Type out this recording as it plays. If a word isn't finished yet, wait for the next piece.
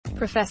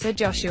Professor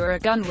Joshua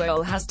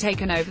Ogunwole has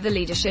taken over the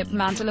leadership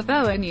mantle of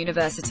Bowen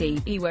University,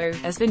 Iwo,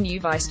 as the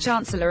new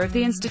Vice-Chancellor of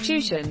the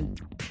institution.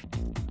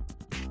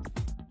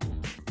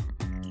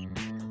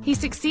 He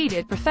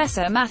succeeded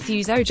Professor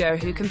Matthews Ojo,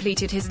 who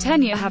completed his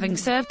tenure having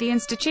served the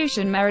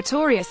institution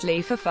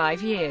meritoriously for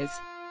 5 years.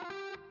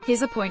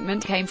 His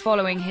appointment came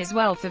following his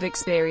wealth of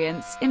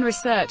experience in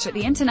research at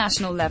the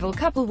international level,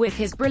 coupled with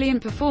his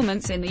brilliant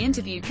performance in the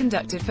interview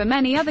conducted for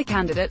many other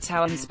candidates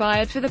who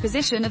inspired for the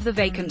position of the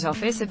vacant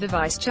office of the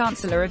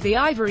Vice-Chancellor of the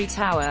Ivory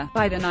Tower,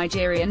 by the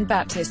Nigerian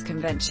Baptist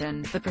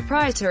Convention, the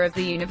proprietor of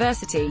the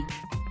university.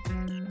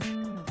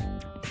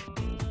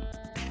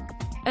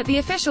 At the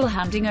official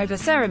handing over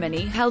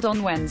ceremony held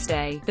on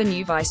Wednesday, the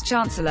new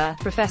Vice-Chancellor,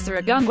 Professor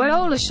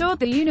Ogunwole, assured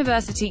the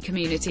university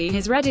community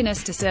his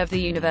readiness to serve the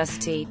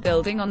university,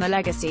 building on the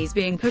legacies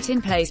being put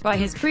in place by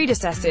his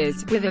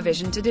predecessors, with a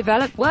vision to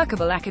develop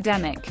workable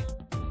academic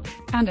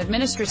and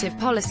administrative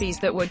policies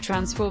that would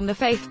transform the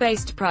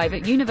faith-based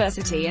private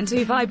university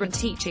into a vibrant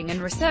teaching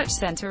and research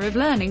center of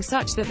learning,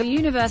 such that the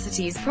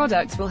university's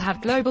products will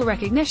have global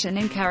recognition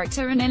in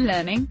character and in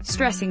learning,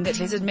 stressing that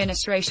his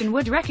administration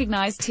would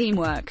recognize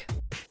teamwork.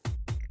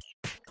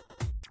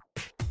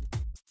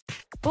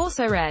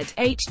 Also read,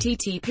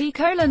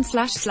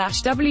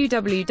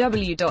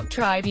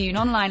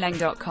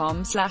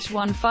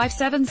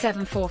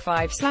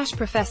 http://www.tribuneonline.com/15775/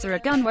 Professor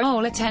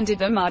Ogunwole attended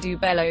the Ahmadu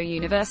Bello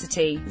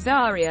University,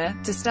 Zaria,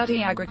 to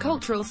study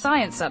agricultural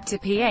science up to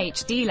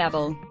PhD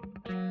level.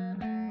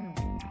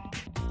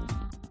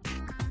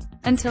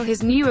 Until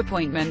his new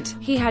appointment,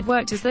 he had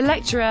worked as the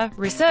lecturer,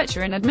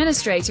 researcher and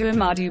administrator at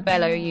Ahmadu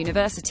Bello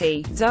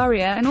University,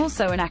 Zaria, and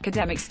also an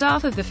academic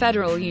staff of the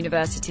Federal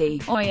University,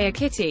 Oyo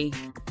Ekiti.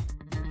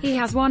 He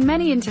has won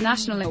many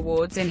international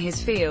awards in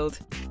his field.